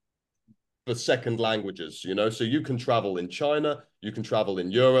for second languages, you know? So you can travel in China, you can travel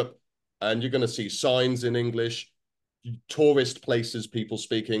in Europe, and you're going to see signs in English, tourist places, people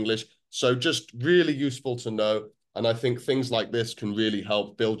speak English. So just really useful to know. And I think things like this can really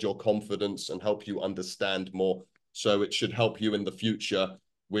help build your confidence and help you understand more. So it should help you in the future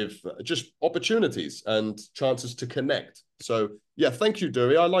with just opportunities and chances to connect. So yeah, thank you,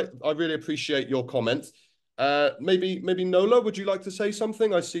 Duri. I really appreciate your comments. Maybe Nola, would you like to say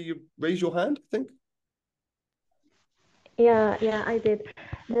something? I see you raise your hand, I think. Yeah, I did.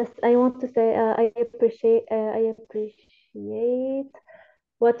 Just I want to say I appreciate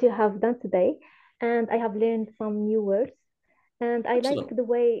what you have done today, and I have learned some new words. And I Excellent. like the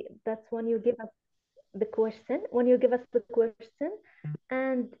way that when you give us the question,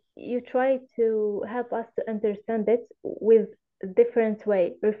 and you try to help us to understand it with a different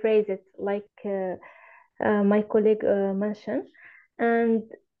way, rephrase it like my colleague mentioned. And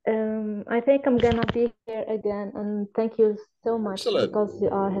I think I'm gonna be here again. And thank you so much Excellent. because you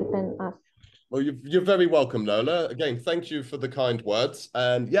are helping us. Well, you're very welcome, Nola. Again, thank you for the kind words.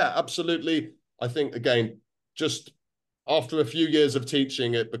 And yeah, absolutely. I think, again, just after a few years of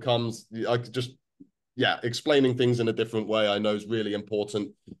teaching, it becomes, yeah, explaining things in a different way, I know is really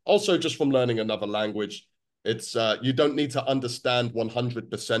important. Also, just from learning another language, it's, you don't need to understand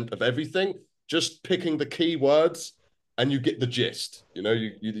 100% of everything. Just picking the key words and you get the gist. You know,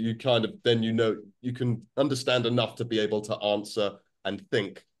 you kind of, then you know, you can understand enough to be able to answer and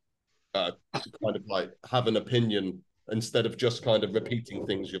think kind of like have an opinion instead of just kind of repeating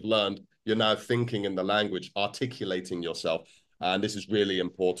things you've learned. You're now thinking in the language, articulating yourself, and this is really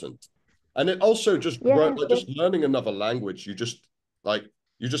important. And it also just Yes, like just learning another language. You just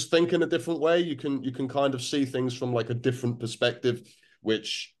think in a different way. You can kind of see things from like a different perspective,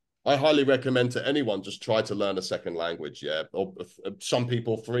 which I highly recommend to anyone. Just try to learn a second language. Yeah, or some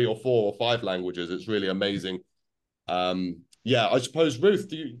people 3 or 4 or 5 languages. It's really amazing. Yeah, I suppose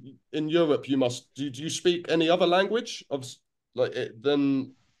Ruth, in Europe do you speak any other language of like it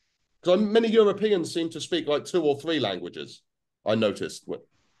then? Because many Europeans seem to speak like 2 or 3 languages. I noticed. No,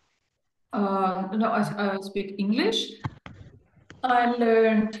 I speak English. I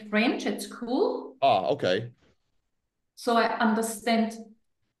learned French at school. Ah, okay. So I understand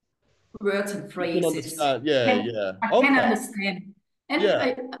words and You can phrases. understand. Yeah, yeah. I can Okay. understand. And Yeah.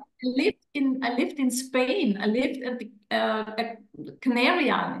 I lived in Spain. I lived at the Canary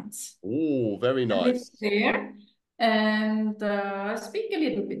Islands. Oh, very I lived nice. there, and I speak a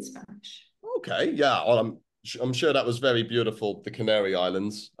little bit Spanish. Okay. Yeah. Well, I'm sure that was very beautiful. The Canary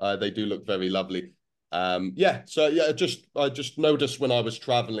Islands. They do look very lovely. Yeah. So yeah, I just noticed when I was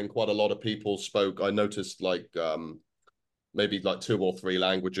traveling, quite a lot of people spoke. I noticed like maybe like 2 or 3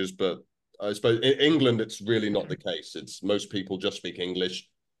 languages, but I suppose in England it's really not the case. It's most people just speak English.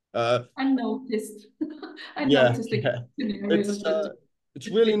 I noticed. I Yeah, noticed yeah. the It's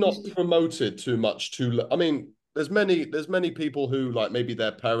the really British. not promoted too much to. I mean, there's many people who like maybe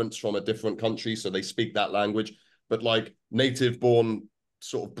their parents from a different country, so they speak that language, but like native born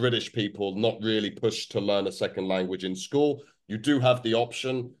sort of British people not really pushed to learn a second language in school. You do have the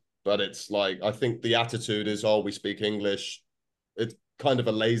option, but it's like I think the attitude is, oh, we speak English. It's kind of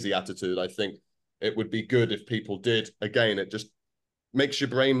a lazy attitude. I think it would be good if people did. Again, it just makes your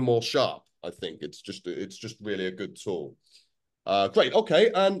brain more sharp. I think it's just really a good tool. Great.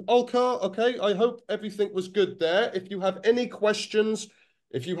 Okay. And Olka, okay, I hope everything was good there. If you have any questions,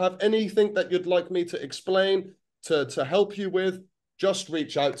 if you have anything that you'd like me to explain to help you with, just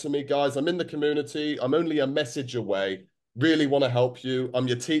reach out to me, guys. I'm in the community. I'm only a message away. Really want to help you. I'm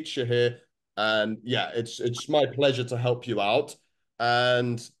your teacher here. And yeah, it's my pleasure to help you out.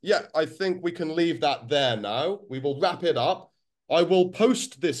 And yeah, I think we can leave that there now. We will wrap it up. I will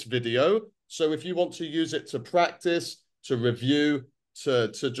post this video. So if you want to use it to practice, to review, to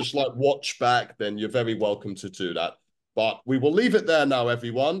just like watch back, then you're very welcome to do that. But we will leave it there now,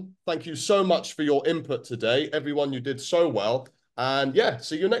 everyone. Thank you so much for your input today. Everyone, you did so well. And yeah,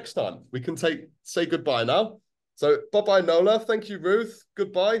 see you next time. We can say goodbye now. So bye-bye, Nola. Thank you, Ruth.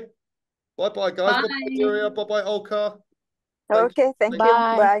 Goodbye. Bye-bye, guys. Bye. Bye-bye, Maria. Bye-bye, Olka. Okay, thank you.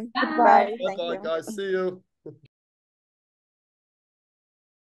 Bye. Bye. Bye. Bye. Thank Bye-bye, you. guys. See you.